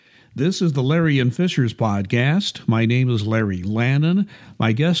This is the Larry and Fishers podcast. My name is Larry Lannon.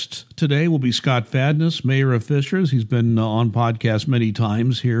 My guest today will be Scott Fadness, Mayor of Fishers. He's been on podcast many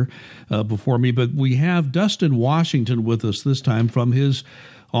times here before me, but we have Dustin Washington with us this time from his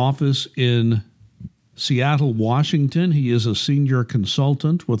office in Seattle, Washington. He is a senior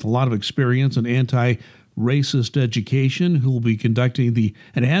consultant with a lot of experience in anti-racist education who will be conducting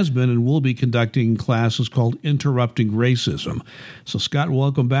and has been and will be conducting classes called Interrupting Racism. So, Scott,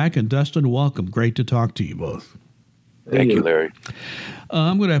 welcome back, and Dustin, welcome. Great to talk to you both. Thank you, Larry.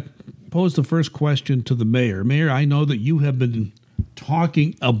 I'm going to pose the first question to the mayor. Mayor, I know that you have been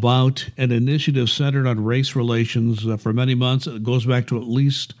talking about an initiative centered on race relations for many months. It goes back to at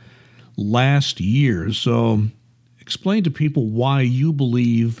least last year. So explain to people why you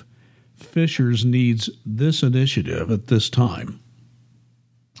believe Fishers needs this initiative at this time.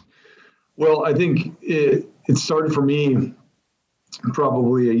 Well, I think it started for me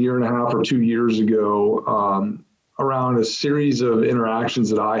probably a year and a half or 2 years ago around a series of interactions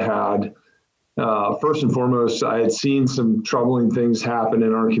that I had. First and foremost, I had seen some troubling things happen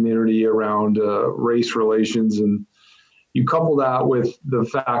in our community around race relations, and you couple that with the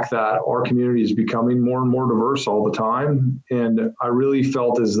fact that our community is becoming more and more diverse all the time. And I really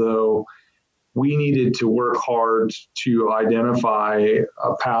felt as though we needed to work hard to identify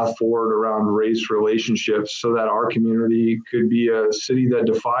a path forward around race relationships so that our community could be a city that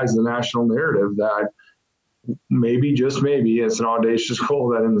defies the national narrative that maybe, just maybe, it's an audacious goal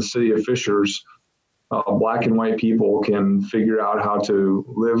that in the city of Fishers, Black and white people can figure out how to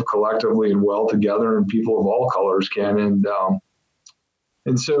live collectively and well together, and people of all colors can.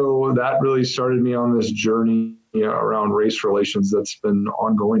 And so that really started me on this journey around race relations that's been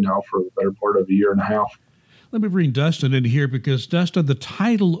ongoing now for the better part of a year and a half. Let me bring Dustin in here because, Dustin, the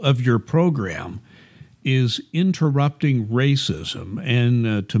title of your program is Interrupting Racism.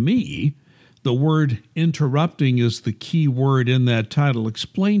 And to me, the word interrupting is the key word in that title.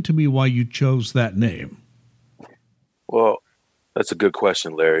 Explain to me why you chose that name. Well, that's a good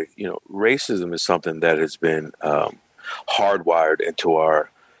question, Larry. Racism is something that has been hardwired into our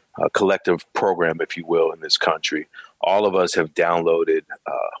collective program, if you will, in this country. All of us have downloaded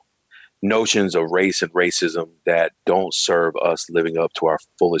notions of race and racism that don't serve us living up to our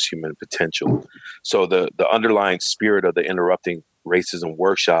fullest human potential. So the underlying spirit of the Interrupting Racism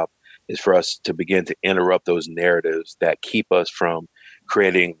workshop is for us to begin to interrupt those narratives that keep us from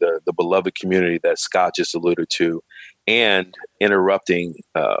creating the beloved community that Scott just alluded to, and interrupting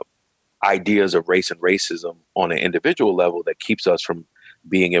ideas of race and racism on an individual level that keeps us from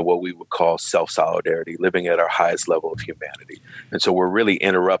being in what we would call self-solidarity, living at our highest level of humanity. And so we're really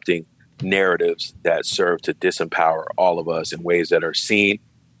interrupting narratives that serve to disempower all of us in ways that are seen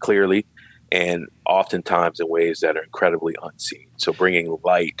clearly and oftentimes in ways that are incredibly unseen. So bringing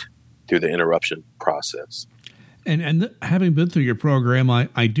light through the interruption process. And having been through your program,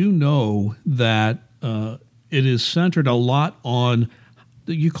 I do know that it is centered a lot on,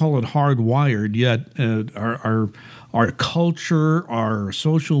 you call it hardwired, yet our culture, our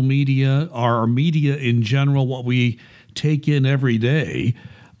social media, our media in general, what we take in every day,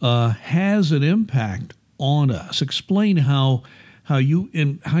 has an impact on us. Explain how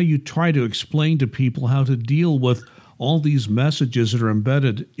you try to explain to people how to deal with all these messages that are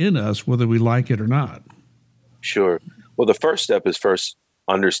embedded in us, whether we like it or not. Sure. Well, the first step is first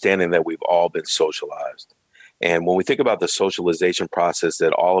understanding that we've all been socialized. And when we think about the socialization process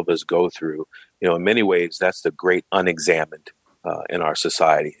that all of us go through, in many ways, that's the great unexamined in our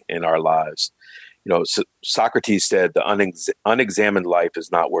society, in our lives. Socrates said the unexamined life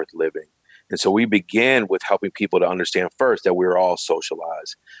is not worth living. And so we begin with helping people to understand first that we're all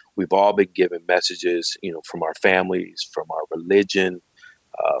socialized. We've all been given messages, from our families, from our religion,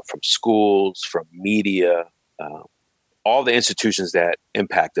 from schools, from media, all the institutions that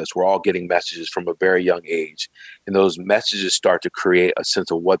impact us. We're all getting messages from a very young age. And those messages start to create a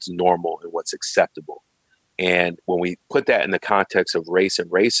sense of what's normal and what's acceptable. And when we put that in the context of race and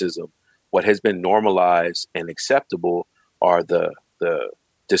racism, what has been normalized and acceptable are the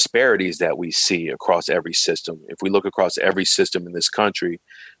disparities that we see across every system. If we look across every system in this country,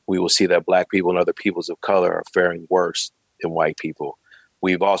 we will see that Black people and other peoples of color are faring worse than white people.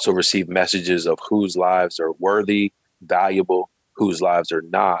 We've also received messages of whose lives are worthy, valuable, whose lives are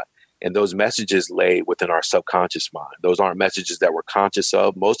not. And those messages lay within our subconscious mind. Those aren't messages that we're conscious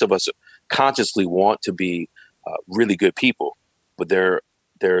of. Most of us consciously want to be really good people, but there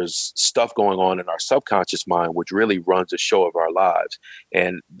there's stuff going on in our subconscious mind, which really runs the show of our lives.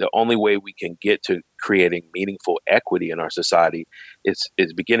 And the only way we can get to creating meaningful equity in our society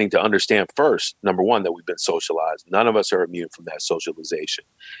is beginning to understand first, number one, that we've been socialized. None of us are immune from that socialization.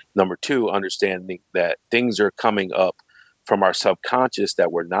 Number two, understanding that things are coming up from our subconscious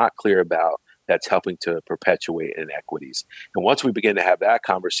that we're not clear about, that's helping to perpetuate inequities. And once we begin to have that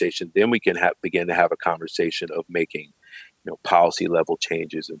conversation, then we can begin to have a conversation of making policy level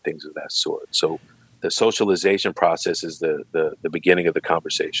changes and things of that sort. So the socialization process is the beginning of the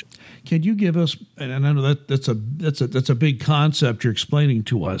conversation. Can you give us, and I know that's a big concept you're explaining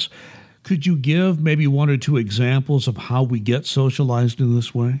to us. Could you give maybe one or two examples of how we get socialized in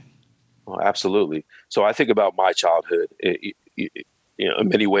this way? Oh, absolutely. So I think about my childhood. In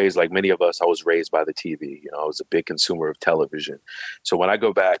many ways, like many of us, I was raised by the TV. I was a big consumer of television. So when I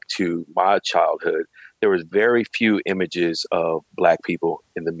go back to my childhood, there was very few images of Black people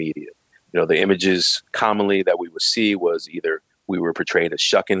in the media. The images commonly that we would see was either we were portrayed as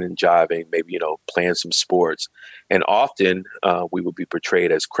shucking and jiving, maybe, playing some sports. And often we would be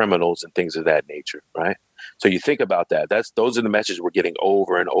portrayed as criminals and things of that nature, right? So you think about that. Those are the messages we're getting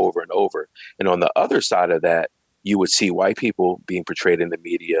over and over and over. And on the other side of that, you would see white people being portrayed in the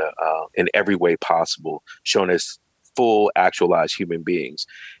media in every way possible, shown as full, actualized human beings.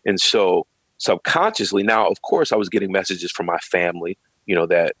 And so subconsciously, now, of course, I was getting messages from my family,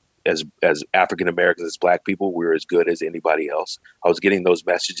 that as African Americans, as Black people, we're as good as anybody else. I was getting those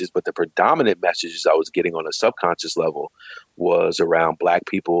messages, but the predominant messages I was getting on a subconscious level was around Black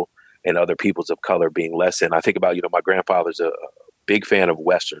people and other peoples of color being less than. I think about, my grandfather's a big fan of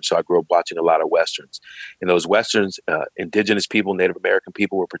Westerns. So I grew up watching a lot of Westerns. In those Westerns, indigenous people, Native American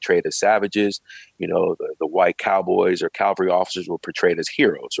people were portrayed as savages. The white cowboys or cavalry officers were portrayed as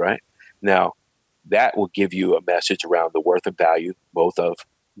heroes, right? Now, that will give you a message around the worth and value, both of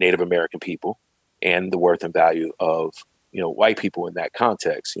Native American people and the worth and value of, white people in that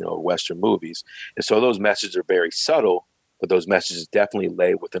context, Western movies. And so those messages are very subtle, but those messages definitely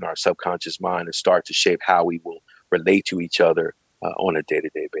lay within our subconscious mind and start to shape how we will relate to each other on a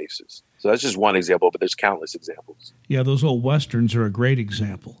day-to-day basis. So that's just one example, but there's countless examples. Yeah, those old Westerns are a great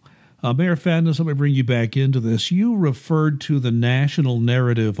example. Mayor Fadness, let me bring you back into this. You referred to the national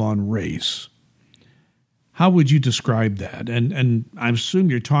narrative on race. How would you describe that? And I assume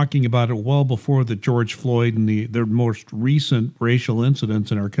you're talking about it well before the George Floyd and the most recent racial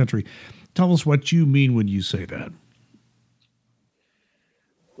incidents in our country. Tell us what you mean when you say that.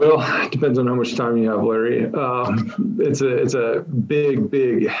 Well, it depends on how much time you have, Larry. It's a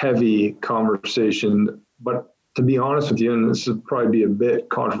big, heavy conversation. But to be honest with you, and this would probably be a bit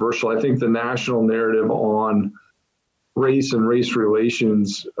controversial, I think the national narrative on race and race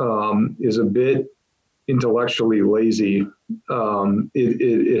relations is a bit intellectually lazy.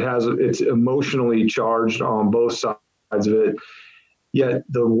 It's emotionally charged on both sides of it. Yet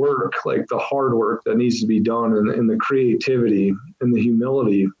the work, like the hard work that needs to be done and the creativity and the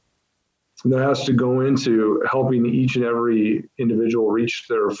humility that has to go into helping each and every individual reach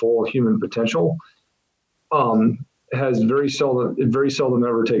their full human potential has very seldom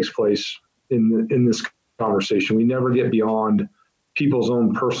ever takes place in this conversation. We never get beyond people's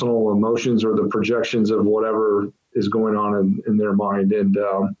own personal emotions or the projections of whatever is going on in their mind. And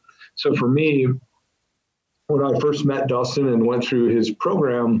so for me, when I first met Dustin and went through his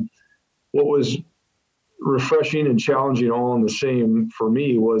program, what was refreshing and challenging all in the same for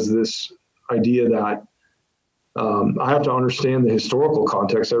me was this idea that I have to understand the historical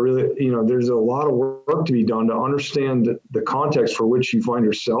context. I really, there's a lot of work to be done to understand the context for which you find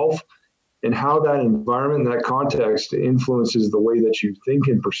yourself and how that environment, that context influences the way that you think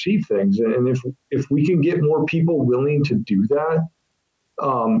and perceive things. And if we can get more people willing to do that,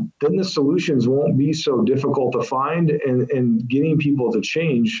 then the solutions won't be so difficult to find, and getting people to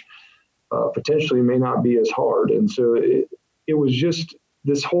change potentially may not be as hard. And so it was just,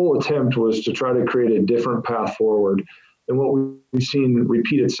 this whole attempt was to try to create a different path forward. And what we've seen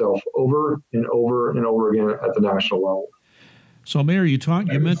repeat itself over and over and over again at the national level. So, Mayor,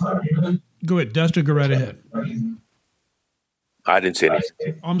 go ahead, Dustin, go right ahead. I didn't say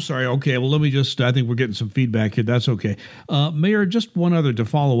anything. I'm sorry. Okay. Well, let me I think we're getting some feedback here. That's okay. Mayor, just one other to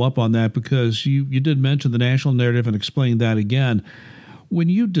follow up on that, because you did mention the national narrative and explain that again. When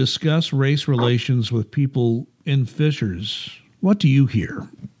you discuss race relations with people in Fishers, what do you hear?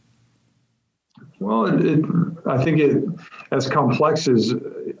 Well, I think as complex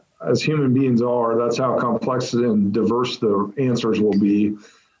as human beings are, that's how complex and diverse the answers will be.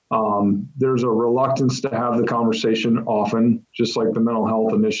 There's a reluctance to have the conversation often, just like the mental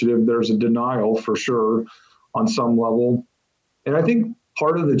health initiative. There's a denial for sure on some level. And I think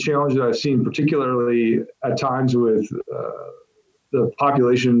part of the challenge that I've seen, particularly at times with the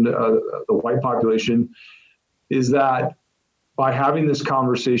population, the white population, is that by having this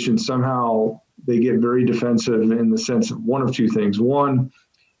conversation, somehow they get very defensive in the sense of one of two things. One,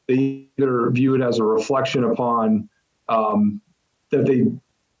 they either view it as a reflection upon that they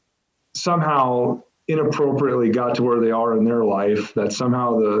somehow inappropriately got to where they are in their life, that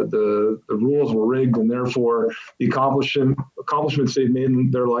somehow the rules were rigged, and therefore the accomplishments they've made in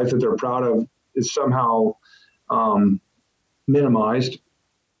their life that they're proud of is somehow minimized.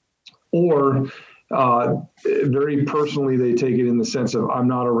 Or very personally, they take it in the sense of, I'm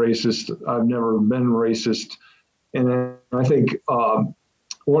not a racist, I've never been racist. And I think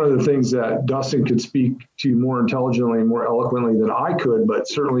one of the things that Dustin could speak to more intelligently and more eloquently than I could, but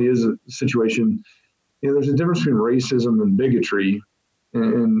certainly is a situation, there's a difference between racism and bigotry.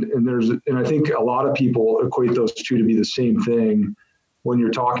 And I think a lot of people equate those two to be the same thing when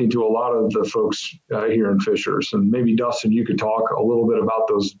you're talking to a lot of the folks here in Fishers. And maybe Dustin, you could talk a little bit about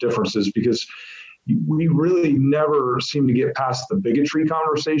those differences, because we really never seem to get past the bigotry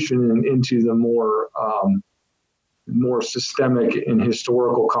conversation and into the more systemic and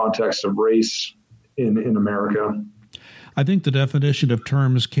historical context of race in America. I think the definition of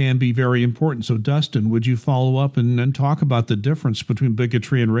terms can be very important. So, Dustin, would you follow up and talk about the difference between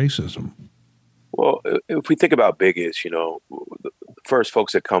bigotry and racism? Well, if we think about bigots, the first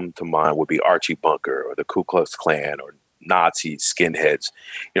folks that come to mind would be Archie Bunker or the Ku Klux Klan or Nazis, skinheads,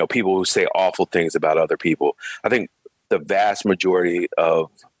 people who say awful things about other people. I think the vast majority of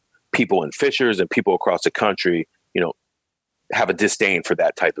people in Fishers and people across the country, have a disdain for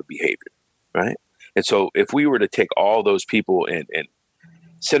that type of behavior, right? And so if we were to take all those people and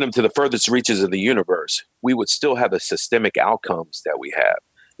send them to the furthest reaches of the universe, we would still have the systemic outcomes that we have.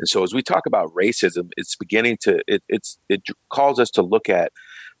 And so as we talk about racism, it's beginning to, it calls us to look at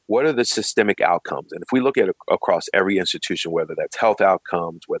what are the systemic outcomes. And if we look at across every institution, whether that's health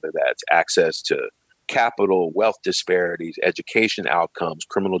outcomes, whether that's access to capital, wealth disparities, education outcomes,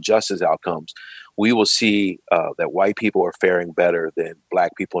 criminal justice outcomes, we will see that white people are faring better than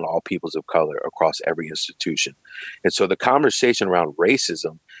Black people and all peoples of color across every institution. And so the conversation around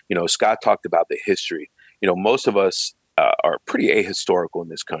racism, Scott talked about the history. Most of us are pretty ahistorical in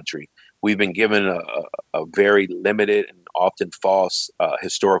this country. We've been given a very limited and often false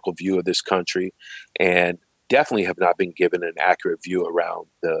historical view of this country, and definitely have not been given an accurate view around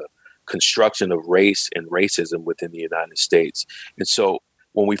the construction of race and racism within the United States. And so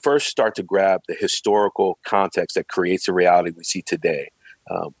when we first start to grab the historical context that creates the reality we see today,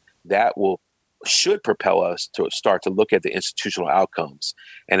 that should propel us to start to look at the institutional outcomes.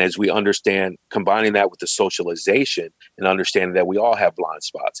 And as we understand, combining that with the socialization and understanding that we all have blind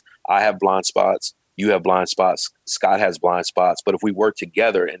spots. I have blind spots. You have blind spots. Scott has blind spots. But if we work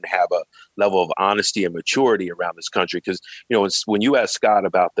together and have a level of honesty and maturity around this country, because, when you ask Scott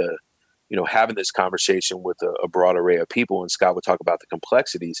about having this conversation with a broad array of people, and Scott would talk about the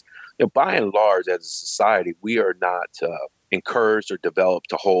complexities, by and large, as a society, we are not encouraged or developed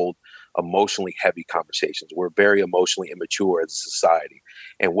to hold emotionally heavy conversations. We're very emotionally immature as a society.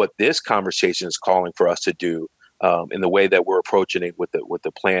 And what this conversation is calling for us to do, in the way that we're approaching it with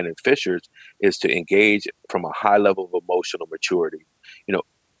the plan in Fishers, is to engage from a high level of emotional maturity.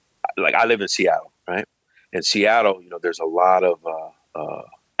 Like I live in Seattle, right? In Seattle, there's a lot of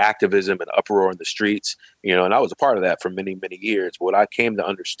activism and uproar in the streets, and I was a part of that for many, many years. What I came to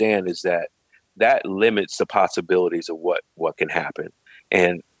understand is that limits the possibilities of what can happen.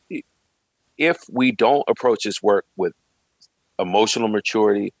 And if we don't approach this work with emotional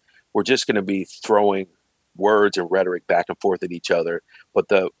maturity, we're just going to be throwing words and rhetoric back and forth at each other, but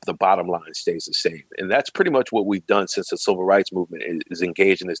the bottom line stays the same. And that's pretty much what we've done since the civil rights movement is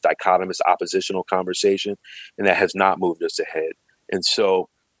engaged in this dichotomous oppositional conversation, and that has not moved us ahead. And so,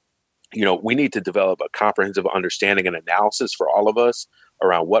 we need to develop a comprehensive understanding and analysis for all of us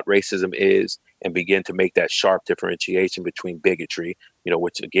around what racism is, and begin to make that sharp differentiation between bigotry,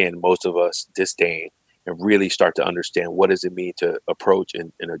 which again, most of us disdain, and really start to understand what does it mean to approach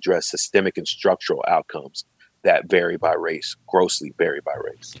and address systemic and structural outcomes that vary by race, grossly vary by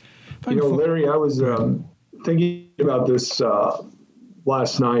race. Larry, I was thinking about this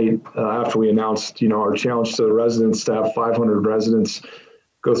last night after we announced, our challenge to the residents to have 500 residents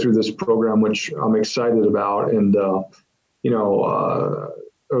go through this program, which I'm excited about. And,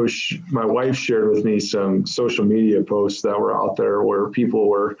 my wife shared with me some social media posts that were out there where people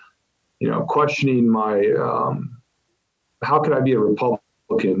were, questioning my, how could I be a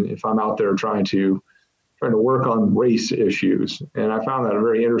Republican if I'm out there trying to trying to work on race issues. And I found that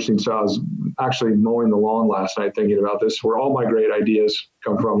very interesting. So I was actually mowing the lawn last night thinking about this, where all my great ideas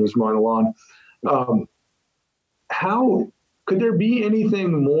come from, is mowing the lawn. How could there be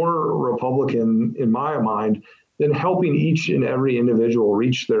anything more Republican, in my mind, than helping each and every individual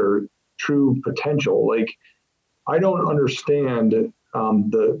reach their true potential? Like, I don't understand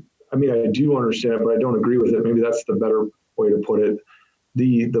I do understand it, but I don't agree with it. Maybe that's the better way to put it.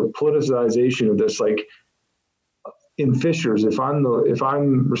 The politicization of this, like in Fishers, if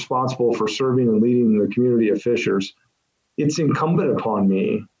I'm responsible for serving and leading the community of Fishers, it's incumbent upon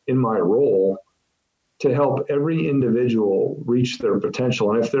me in my role to help every individual reach their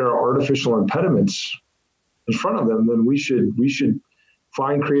potential. And if there are artificial impediments in front of them, then we should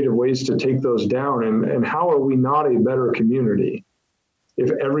find creative ways to take those down. And how are we not a better community if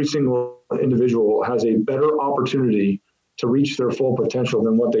every single individual has a better opportunity to reach their full potential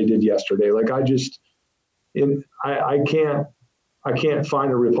than what they did yesterday? Like, I can't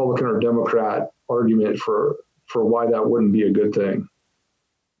find a Republican or Democrat argument for why that wouldn't be a good thing.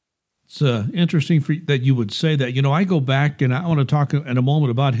 It's interesting that you would say that. I go back, and I want to talk in a moment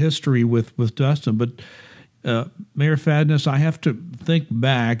about history with Dustin, but Mayor Fadness, I have to think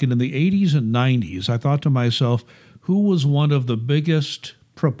back, and in the 80s and 90s, I thought to myself, who was one of the biggest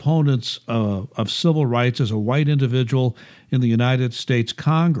proponents of civil rights as a white individual in the United States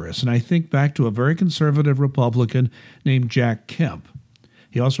Congress? And I think back to a very conservative Republican named Jack Kemp.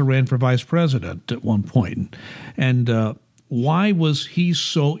 He also ran for vice president at one point. And why was he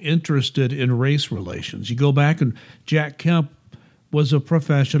so interested in race relations? You go back, and Jack Kemp was a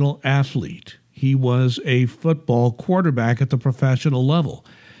professional athlete. He was a football quarterback at the professional level.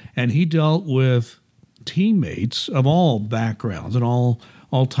 And he dealt with teammates of all backgrounds and all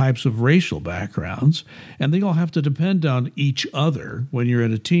types of racial backgrounds, and they all have to depend on each other when you're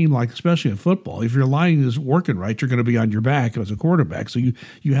at a team, like especially in football. If your line is working right, you're going to be on your back as a quarterback. So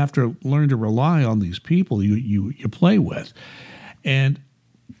you have to learn to rely on these people you play with. And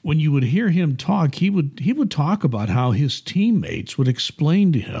when you would hear him talk, he would talk about how his teammates would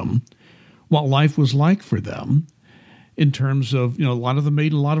explain to him what life was like for them, in terms of, a lot of them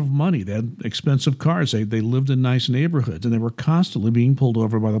made a lot of money. They had expensive cars. They lived in nice neighborhoods, and they were constantly being pulled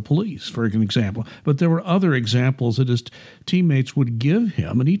over by the police, for an example. But there were other examples that his teammates would give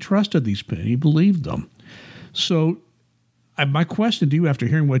him, and he trusted these people. He believed them. So my question to you, after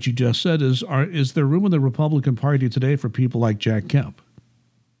hearing what you just said, is there room in the Republican Party today for people like Jack Kemp?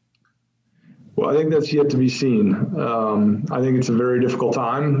 Well, I think that's yet to be seen. I think it's a very difficult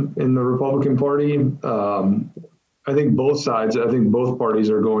time in the Republican Party. I think both parties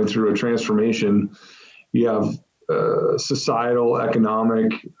are going through a transformation. You have societal,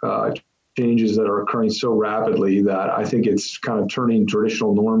 economic changes that are occurring so rapidly that I think it's kind of turning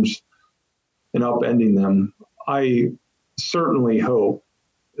traditional norms and upending them. I certainly hope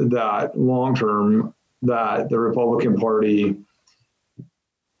that long term that the Republican Party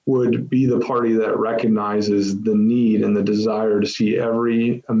would be the party that recognizes the need and the desire to see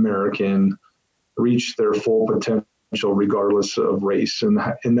every American reach their full potential regardless of race, and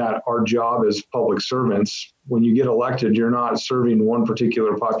that our job as public servants, when you get elected, you're not serving one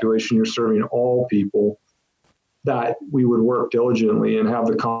particular population, you're serving all people, that we would work diligently and have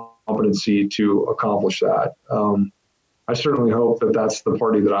the competency to accomplish that. I certainly hope that that's the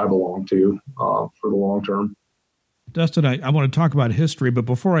party that I belong to for the long term. Dustin, I want to talk about history, but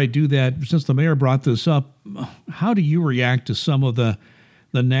before I do that, since the mayor brought this up, how do you react to some of the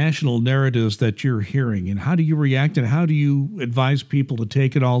national narratives that you're hearing, and how do you react, and how do you advise people to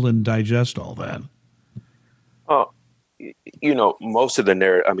take it all and digest all that? Most of the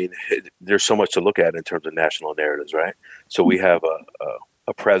narrative, there's so much to look at in terms of national narratives, right? So we have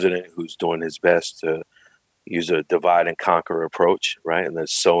a president who's doing his best to use a divide and conquer approach, right? And then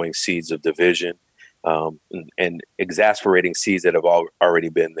sowing seeds of division and exasperating seeds that have already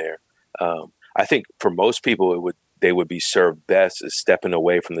been there. I think for most people, they would be served best as stepping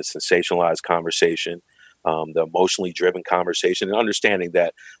away from the sensationalized conversation, the emotionally driven conversation, and understanding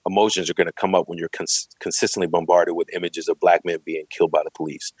that emotions are going to come up when you're consistently bombarded with images of Black men being killed by the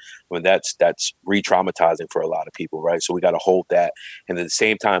police. That's re-traumatizing for a lot of people, right? So we got to hold that. And at the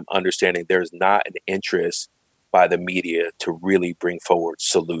same time, understanding there's not an interest by the media to really bring forward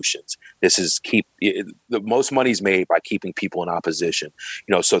solutions. This is the most money's made by keeping people in opposition.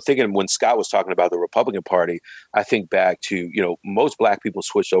 So thinking when Scott was talking about the Republican Party, I think back to, most Black people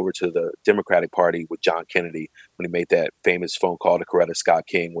switched over to the Democratic Party with John Kennedy when he made that famous phone call to Coretta Scott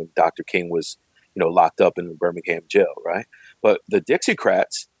King when Dr. King was, locked up in the Birmingham jail, right? But the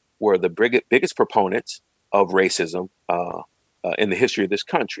Dixiecrats were the biggest proponents of racism in the history of this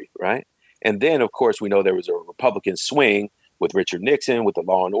country, right? And then, of course, we know there was a Republican swing with Richard Nixon, with the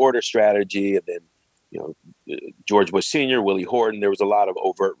law and order strategy, and then, George Bush Sr., Willie Horton. There was a lot of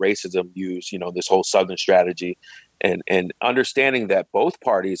overt racism used, this whole Southern strategy, and understanding that both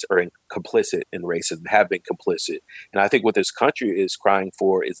parties are complicit in racism, have been complicit. And I think what this country is crying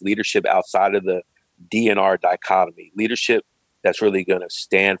for is leadership outside of the DNR dichotomy, leadership that's really going to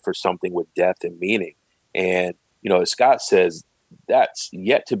stand for something with depth and meaning. And, as Scott says, that's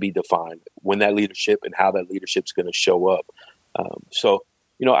yet to be defined when that leadership and how that leadership's going to show up.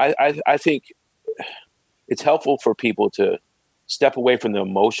 I think it's helpful for people to step away from the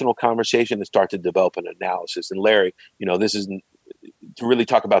emotional conversation and start to develop an analysis. And Larry, this is to really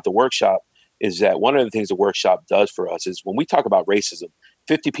talk about the workshop, is that one of the things the workshop does for us is when we talk about racism,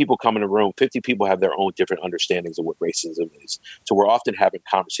 50 people come in a room, 50 people have their own different understandings of what racism is. So we're often having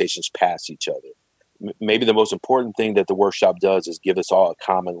conversations past each other. Maybe the most important thing that the workshop does is give us all a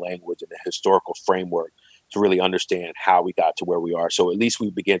common language and a historical framework to really understand how we got to where we are. So at least we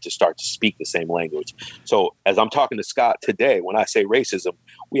begin to start to speak the same language. So as I'm talking to Scott today, when I say racism,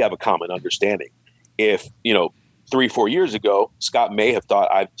 we have a common understanding. If, 3-4 years ago, Scott may have thought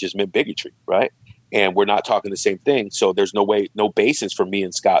I just meant bigotry, right? And we're not talking the same thing. So there's no basis for me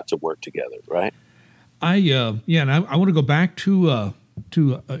and Scott to work together, right? And I want to go back to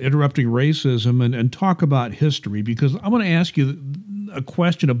interrupting racism and talk about history, because I want to ask you a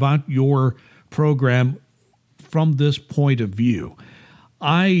question about your program from this point of view.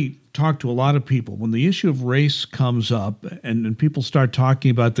 I talk to a lot of people when the issue of race comes up and people start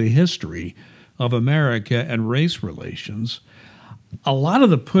talking about the history of America and race relations. A lot of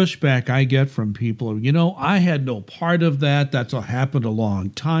the pushback I get from people are, I had no part of that. That's what happened a long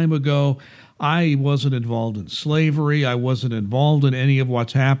time ago. I wasn't involved in slavery. I wasn't involved in any of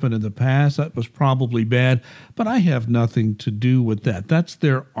what's happened in the past. That was probably bad, but I have nothing to do with that. That's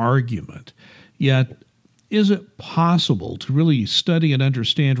their argument. Yet, is it possible to really study and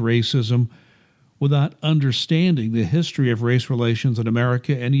understand racism without understanding the history of race relations in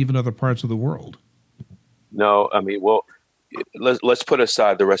America and even other parts of the world? No, let's put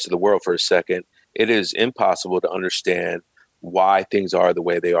aside the rest of the world for a second. It is impossible to understand why things are the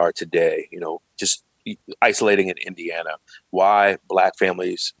way they are today. Just isolating in Indiana, why Black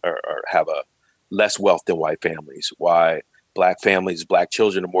families have a less wealth than white families, why Black families, Black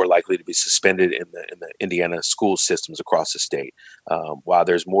children are more likely to be suspended in the Indiana school systems across the state, while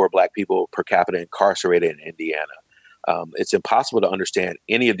there's more Black people per capita incarcerated in Indiana. It's impossible to understand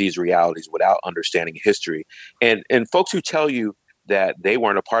any of these realities without understanding history. And folks who tell you that they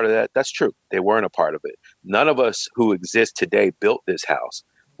weren't a part of that, that's true. They weren't a part of it. None of us who exist today built this house.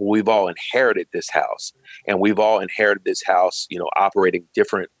 We've all inherited this house, and we've all inherited this house, operating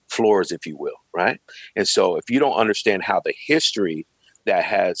different floors, if you will, right? And so if you don't understand how the history that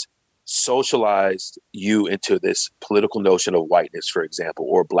has socialized you into this political notion of whiteness, for example,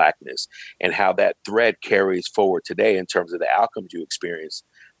 or Blackness, and how that thread carries forward today in terms of the outcomes you experience,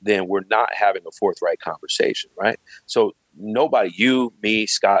 then we're not having a forthright conversation, right? So nobody, you, me,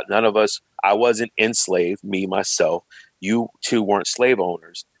 Scott, none of us, I wasn't enslaved, me, myself, you two weren't slave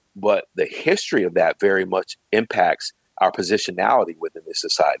owners, but the history of that very much impacts our positionality within this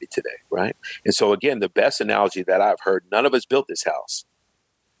society today, right? And so again, the best analogy that I've heard, none of us built this house,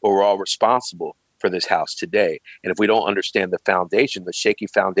 but we're all responsible for this house today. And if we don't understand the foundation, the shaky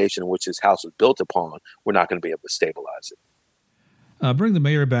foundation in which this house was built upon, we're not going to be able to stabilize it. Bring the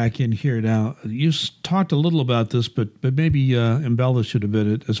mayor back in here now. You talked a little about this, but maybe embellish it a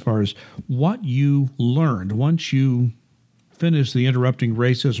bit as far as what you learned once you finished the Interrupting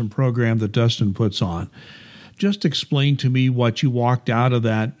Racism program that Dustin puts on. Just explain to me what you walked out of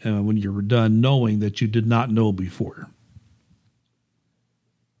that when you were done knowing that you did not know before.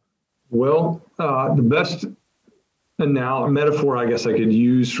 Well, the best metaphor I guess I could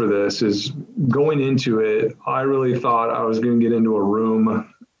use for this is going into it, I really thought I was going to get into a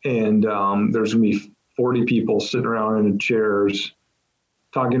room and there's going to be 40 people sitting around in chairs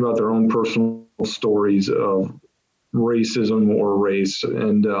talking about their own personal stories of racism or race.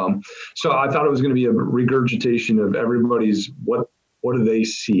 And so I thought it was going to be a regurgitation of everybody's what do they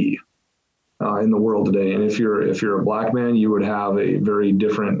see in the world today. And if you're a Black man, you would have a very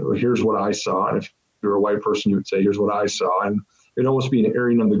different, here's what I saw. And if you're a white person, you would say, here's what I saw. And it'd almost be an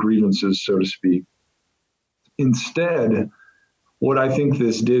airing of the grievances, so to speak. Instead, what I think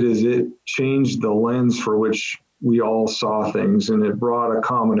this did is it changed the lens for which we all saw things, and it brought a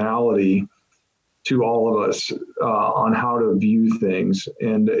commonality to all of us on how to view things.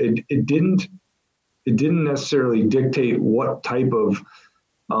 And it didn't necessarily dictate what type of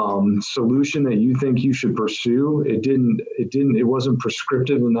solution that you think you should pursue. It wasn't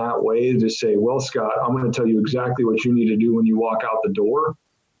prescriptive in that way to say, well, Scott, I'm going to tell you exactly what you need to do when you walk out the door.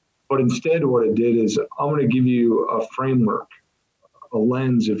 But instead, what it did is, I'm going to give you a framework, a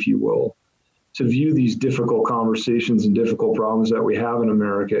lens, if you will, to view these difficult conversations and difficult problems that we have in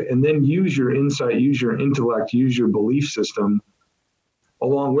America, and then use your insight, use your intellect, use your belief system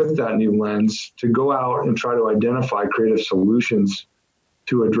along with that new lens to go out and try to identify creative solutions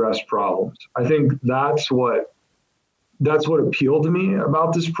to address problems. I think that's what appealed to me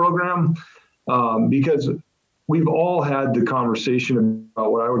about this program, because we've all had the conversation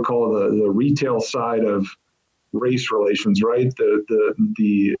about what I would call the retail side of race relations, right?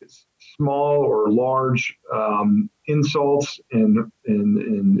 The small or large insults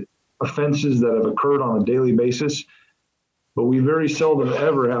and offenses that have occurred on a daily basis. But we very seldom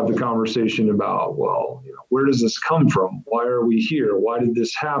ever have the conversation about, well, where does this come from? Why are we here? Why did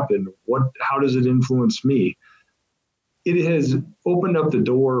this happen? How does it influence me? It has opened up the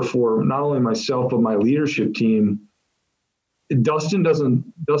door for not only myself, but my leadership team. Dustin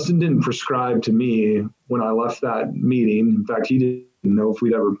didn't prescribe to me when I left that meeting. In fact, he didn't know if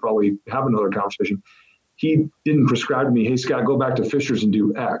we'd ever probably have another conversation. He didn't prescribe to me, hey, Scott, go back to Fishers and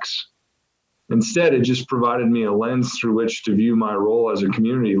do X. Instead, it just provided me a lens through which to view my role as a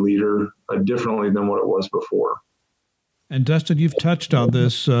community leader differently than what it was before. And Dustin, you've touched on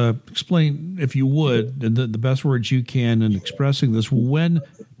this. Explain, if you would, in the best words you can in expressing this. When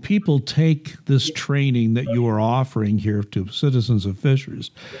people take this training that you are offering here to citizens of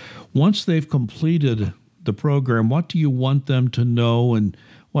Fishers, once they've completed the program, what do you want them to know, and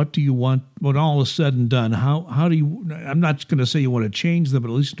what do you want when all is said and done? How do you, I'm not going to say you want to change them, but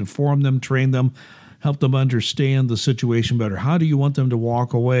at least inform them, train them, help them understand the situation better. How do you want them to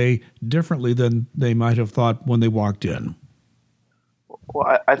walk away differently than they might have thought when they walked in?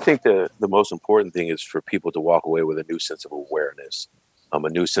 Well, I think the most important thing is for people to walk away with a new sense of awareness, a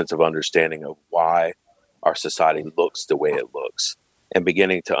new sense of understanding of why our society looks the way it looks, and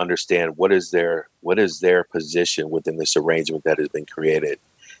beginning to understand what is their position within this arrangement that has been created,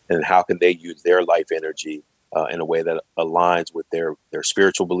 and how can they use their life energy in a way that aligns with their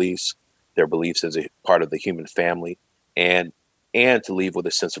spiritual beliefs, their beliefs as a part of the human family, and to leave with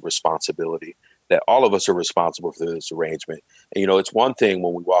a sense of responsibility that all of us are responsible for this arrangement. And, it's one thing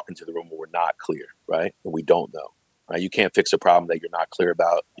when we walk into the room and we're not clear, right? And we don't know, right? You can't fix a problem that you're not clear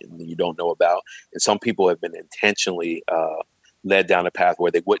about and you don't know about. And some people have been intentionally led down a path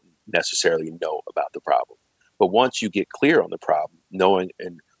where they wouldn't necessarily know about the problem. But once you get clear on the problem, knowing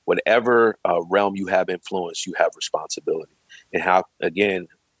in whatever realm you have influence, you have responsibility. And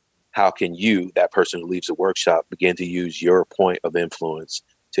how can you, that person who leaves the workshop, begin to use your point of influence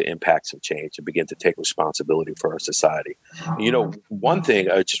to impact some change and begin to take responsibility for our society? One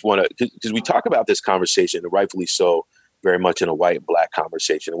thing I just want to, because we talk about this conversation, and rightfully so, very much in a white and black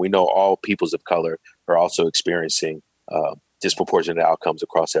conversation. And we know all peoples of color are also experiencing disproportionate outcomes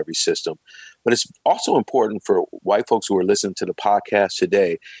across every system. But it's also important for white folks who are listening to the podcast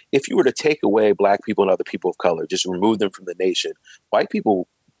today, if you were to take away black people and other people of color, just remove them from the nation, white people,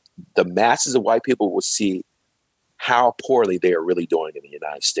 the masses of white people will see how poorly they are really doing in the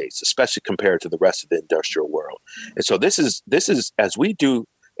United States, especially compared to the rest of the industrial world. And so this is as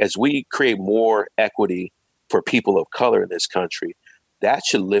we create more equity for people of color in this country, that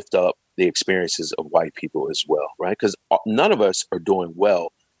should lift up the experiences of white people as well, right? Because none of us are doing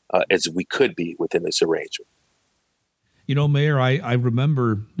well as we could be within this arrangement. Mayor, I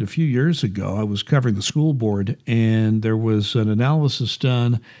remember a few years ago, I was covering the school board, and there was an analysis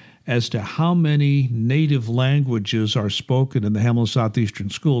done as to how many native languages are spoken in the Hamlin Southeastern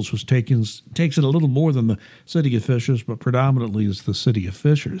schools, which takes it a little more than the city of Fishers, but predominantly is the city of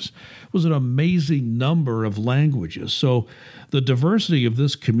Fishers. It was an amazing number of languages. So the diversity of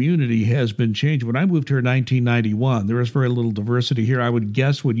this community has been changed. When I moved here in 1991, there was very little diversity here. I would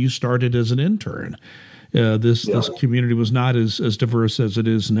guess when you started as an intern, this community was not as diverse as it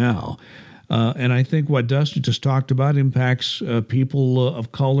is now. And I think what Dustin just talked about impacts people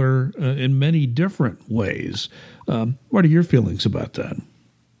of color in many different ways. What are your feelings about that?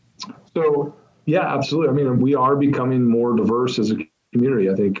 So, yeah, absolutely. I mean, we are becoming more diverse as a community.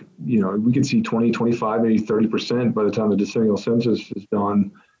 I think, we could see 20, 25, maybe 30% by the time the decennial census is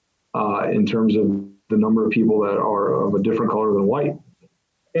done in terms of the number of people that are of a different color than white.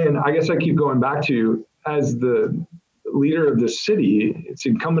 And I guess I keep going back to, as the leader of the city, it's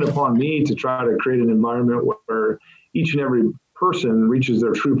incumbent upon me to try to create an environment where each and every person reaches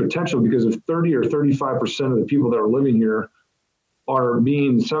their true potential, because if 30 or 35% of the people that are living here are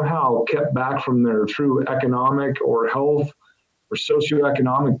being somehow kept back from their true economic or health or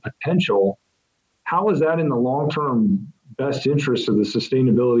socioeconomic potential, how is that in the long-term best interest of the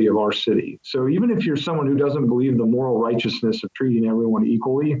sustainability of our city? So even if you're someone who doesn't believe the moral righteousness of treating everyone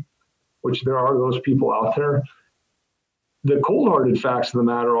equally, which there are those people out there, the cold-hearted facts of the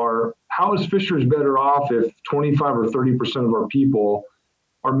matter are, how is Fishers better off if 25 or 30% of our people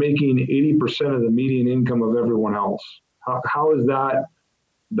are making 80% of the median income of everyone else? How is that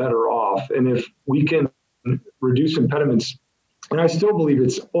better off? And if we can reduce impediments, and I still believe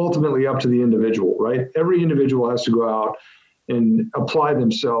it's ultimately up to the individual, right? Every individual has to go out and apply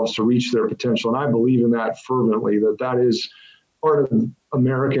themselves to reach their potential. And I believe in that fervently, that is part of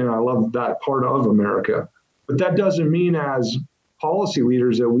America, and I love that part of America. But that doesn't mean as policy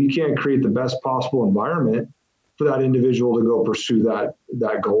leaders that we can't create the best possible environment for that individual to go pursue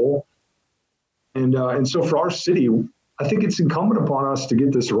that goal. And so for our city, I think it's incumbent upon us to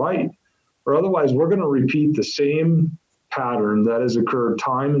get this right, or otherwise we're going to repeat the same pattern that has occurred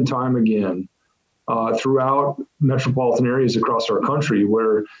time and time again throughout metropolitan areas across our country,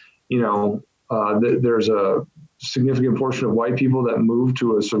 where there's a significant portion of white people that move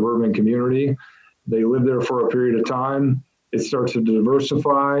to a suburban community. They live there for a period of time. It starts to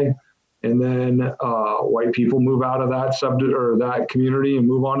diversify, and then white people move out of that community and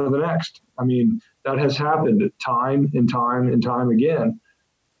move on to the next. I mean, that has happened time and time again.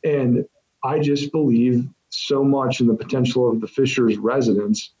 And I just believe so much in the potential of the Fishers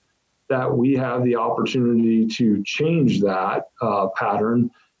residents that we have the opportunity to change that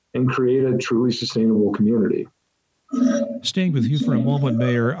pattern and create a truly sustainable community. Staying with you for a moment,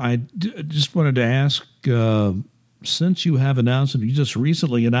 Mayor, I just wanted to ask, since you have announced, and you just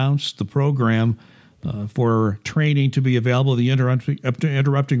recently announced the program for training to be available, the Interrupting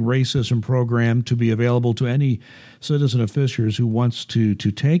Racism program to be available to any citizen of Fishers who wants to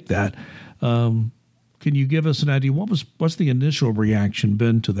take that. Can you give us an idea? What's the initial reaction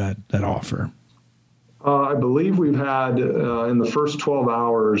been to that offer? I believe we've had in the first 12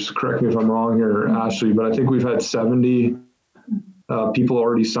 hours, correct me if I'm wrong here, Ashley, but I think we've had 70 people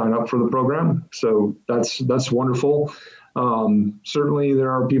already sign up for the program. So that's wonderful. Certainly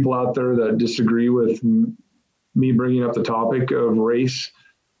there are people out there that disagree with me bringing up the topic of race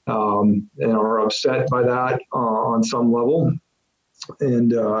and are upset by that on some level.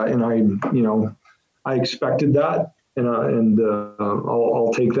 And I expected that. And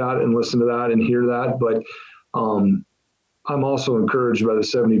I'll take that and listen to that and hear that. But I'm also encouraged by the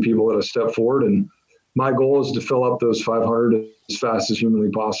 70 people that have stepped forward. And my goal is to fill up those 500 as fast as humanly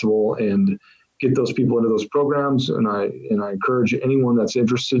possible and get those people into those programs. And I encourage anyone that's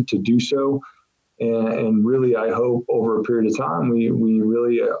interested to do so. And really, I hope over a period of time, we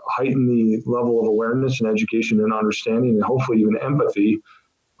really heighten the level of awareness and education and understanding and hopefully even empathy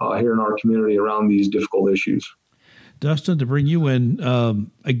here in our community around these difficult issues. Dustin, to bring you in,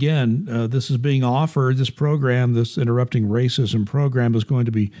 again, this is being offered, this program, this Interrupting Racism program is going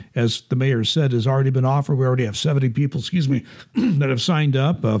to be, as the mayor said, has already been offered. We already have 70 people, that have signed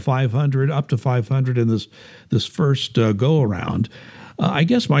up, 500, up to 500 in this first go-around. I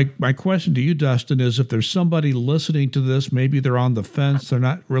guess my question to you, Dustin, is if there's somebody listening to this, maybe they're on the fence, they're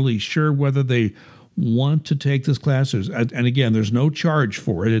not really sure whether they want to take this class, and again, there's no charge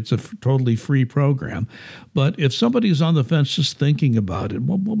for it. It's a totally free program. But if somebody's on the fence just thinking about it,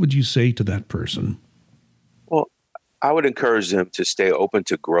 what would you say to that person? Well, I would encourage them to stay open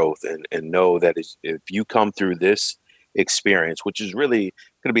to growth and know that if you come through this experience, which is really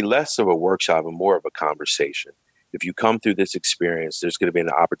going to be less of a workshop and more of a conversation, if you come through this experience, there's going to be an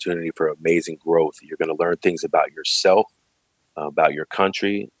opportunity for amazing growth. You're going to learn things about yourself, about your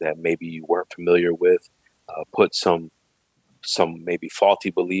country that maybe you weren't familiar with, put some maybe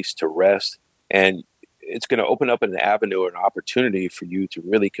faulty beliefs to rest. And it's going to open up an avenue or an opportunity for you to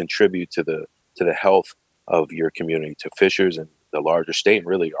really contribute to the health of your community, to Fishers and the larger state and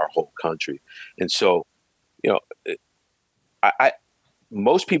really our whole country. And so,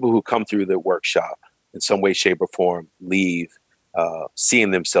 most people who come through the workshop in some way, shape, or form leave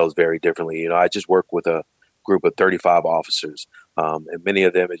seeing themselves very differently. I just work with a group of 35 officers. And many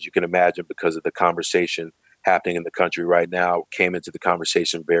of them, as you can imagine, because of the conversation happening in the country right now, came into the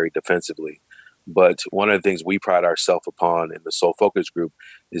conversation very defensively. But one of the things we pride ourselves upon in the Soul Focus group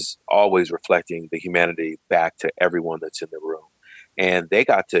is always reflecting the humanity back to everyone that's in the room. And they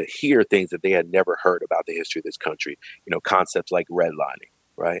got to hear things that they had never heard about the history of this country, concepts like redlining,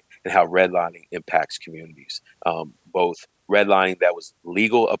 right? And how redlining impacts communities, both redlining that was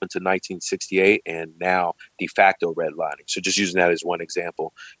legal up until 1968 and now de facto redlining. So just using that as one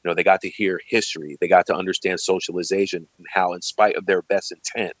example, they got to hear history. They got to understand socialization and how, in spite of their best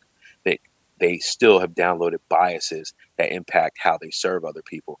intent, they still have downloaded biases that impact how they serve other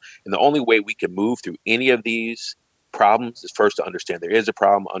people. And the only way we can move through any of these problems is first to understand there is a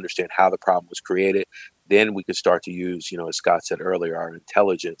problem, understand how the problem was created. Then we can start to use, as Scott said earlier, our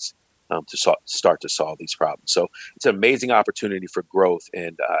intelligence to start to solve these problems. So it's an amazing opportunity for growth.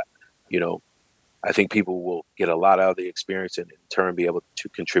 And, I think people will get a lot out of the experience and in turn be able to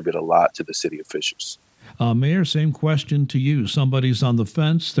contribute a lot to the city of Fishers. Mayor, same question to you. Somebody's on the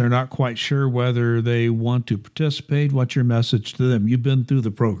fence. They're not quite sure whether they want to participate. What's your message to them? You've been through the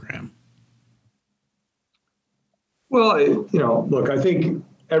program. Well, look, I think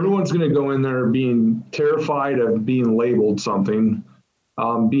everyone's going to go in there being terrified of being labeled something,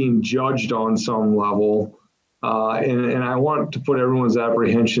 being judged on some level. And I want to put everyone's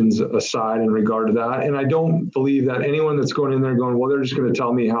apprehensions aside in regard to that. And I don't believe that anyone that's going in there going, well, they're just going to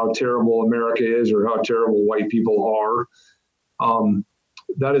tell me how terrible America is or how terrible white people are.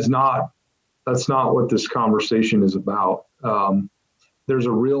 That's not what this conversation is about. There's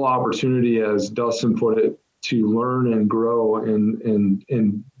a real opportunity, as Dustin put it, to learn and grow and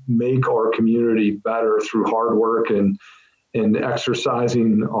make our community better through hard work and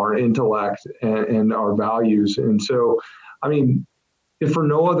exercising our intellect and our values. And so, if for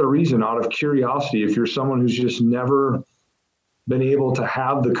no other reason, out of curiosity, if you're someone who's just never been able to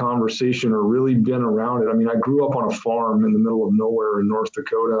have the conversation or really been around it. I grew up on a farm in the middle of nowhere in North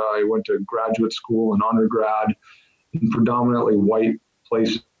Dakota. I went to graduate school and undergrad in predominantly white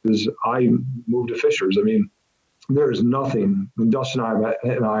places. I moved to Fishers. There is nothing, and Dustin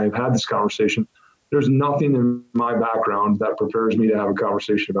and I have had this conversation, there's nothing in my background that prepares me to have a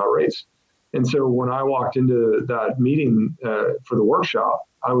conversation about race. And so when I walked into that meeting for the workshop,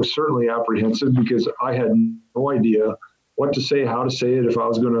 I was certainly apprehensive because I had no idea what to say, how to say it, if I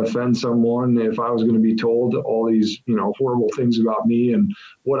was going to offend someone, if I was going to be told all these, horrible things about me and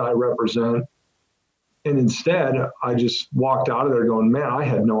what I represent. And instead, I just walked out of there going, man, I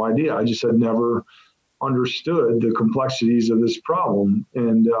had no idea. I just had never understood the complexities of this problem.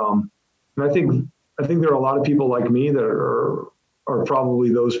 And I think there are a lot of people like me that are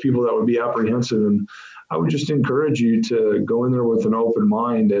probably those people that would be apprehensive. And I would just encourage you to go in there with an open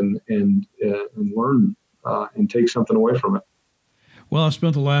mind and learn and take something away from it. Well, I've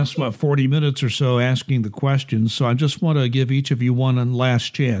spent the last 40 minutes or so asking the questions, so I just want to give each of you one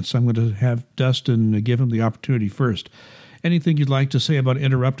last chance. I'm going to have Dustin give him the opportunity first. Anything you'd like to say about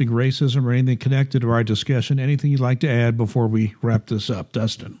interrupting racism or anything connected to our discussion? Anything you'd like to add before we wrap this up,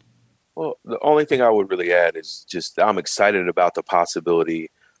 Dustin? Well, the only thing I would really add is just I'm excited about the possibility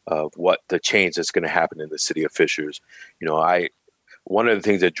of what the change that's going to happen in the city of Fishers. One of the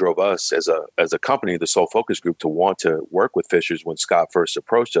things that drove us as a company, the Soul Focus Group, to want to work with Fishers when Scott first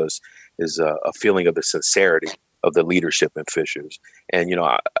approached us is a feeling of the sincerity of the leadership in Fishers. And,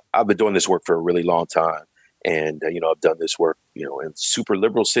 I've been doing this work for a really long time. And, I've done this work, in super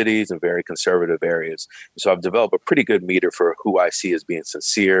liberal cities and very conservative areas. So I've developed a pretty good meter for who I see as being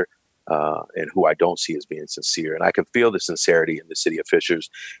sincere and who I don't see as being sincere. And I can feel the sincerity in the city of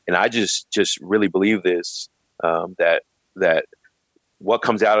Fishers. And I just really believe this, that what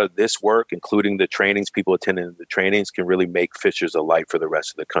comes out of this work, including the trainings, people attending the trainings, can really make Fishers a light for the rest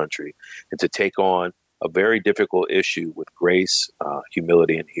of the country and to take on a very difficult issue with grace,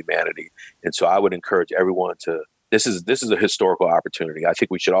 humility, and humanity. And so I would encourage everyone this is a historical opportunity. I think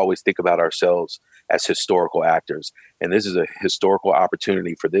we should always think about ourselves as historical actors. And this is a historical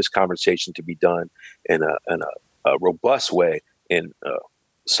opportunity for this conversation to be done in a robust way in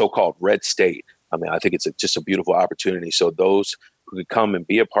so-called red state. I think it's just a beautiful opportunity. So those who could come and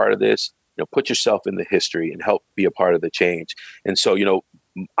be a part of this, put yourself in the history and help be a part of the change. And so,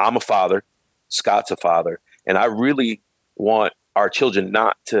 I'm a father. Scott's a father, and I really want our children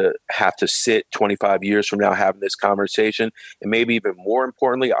not to have to sit 25 years from now having this conversation. And maybe even more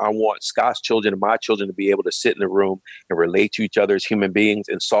importantly, I want Scott's children and my children to be able to sit in the room and relate to each other as human beings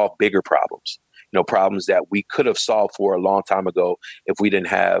and solve bigger problems, problems that we could have solved for a long time ago if we didn't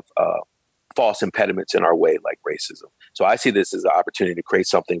have false impediments in our way like racism. So I see this as an opportunity to create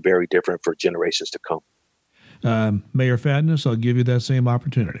something very different for generations to come. Mayor Fadness, I'll give you that same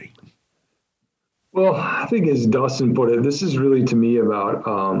opportunity. Well, I think as Dustin put it, this is really to me about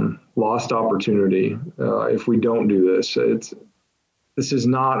lost opportunity. If we don't do this, this is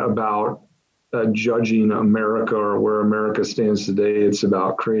not about judging America or where America stands today. It's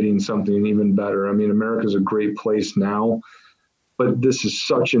about creating something even better. America is a great place now, but this is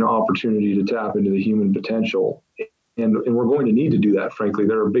such an opportunity to tap into the human potential. And we're going to need to do that, frankly.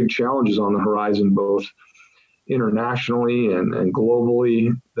 There are big challenges on the horizon, both internationally and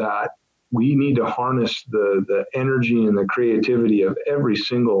globally, that we need to harness the energy and the creativity of every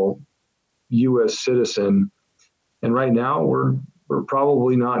single U.S. citizen. And right now, we're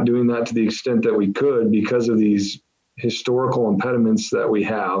probably not doing that to the extent that we could because of these historical impediments that we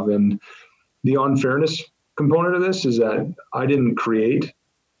have. And the unfairness component of this is that I didn't create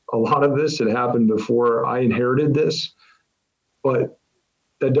a lot of this. It happened before I inherited this, but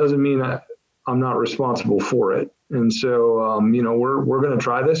that doesn't mean I'm not responsible for it. And so, we're going to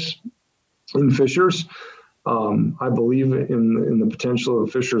try this in Fishers. I believe in the potential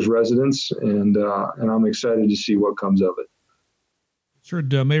of Fishers residents, and I'm excited to see what comes of it.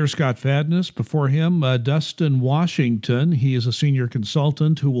 Heard Mayor Scott Fadness. Before him, Dustin Washington. He is a senior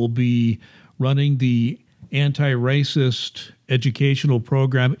consultant who will be running the anti-racist educational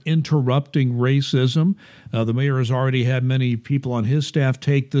program, Interrupting Racism. The mayor has already had many people on his staff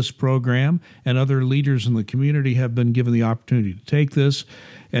take this program, and other leaders in the community have been given the opportunity to take this.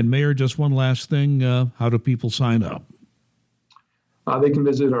 And Mayor, just one last thing, how do people sign up? They can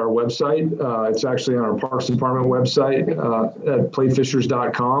visit our website. It's actually on our Parks Department website at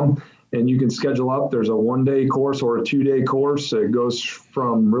playfishers.com, and you can schedule up. There's a 1-day course or a 2-day course. It goes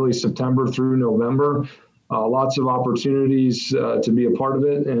from really September through November. Lots of opportunities to be a part of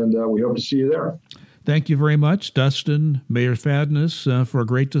it, and we hope to see you there. Thank you very much, Dustin, Mayor Fadness, for a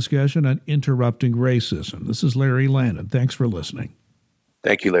great discussion on interrupting racism. This is Larry Lannon. Thanks for listening.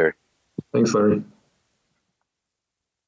 Thank you, Larry. Thanks, Larry.